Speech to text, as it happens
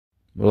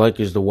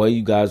Lakers, the way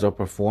you guys are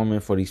performing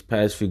for these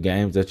past few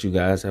games that you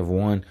guys have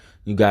won,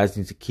 you guys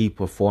need to keep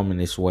performing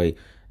this way.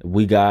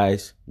 We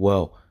guys,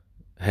 well,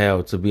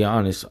 hell, to be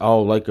honest,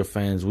 all Laker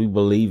fans, we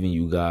believe in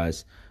you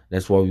guys.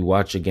 That's why we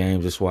watch your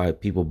games. That's why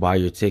people buy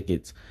your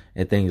tickets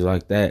and things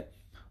like that.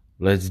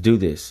 Let's do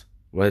this.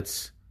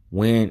 Let's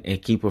win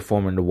and keep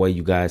performing the way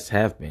you guys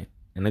have been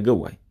in a good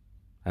way.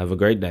 Have a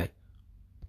great day.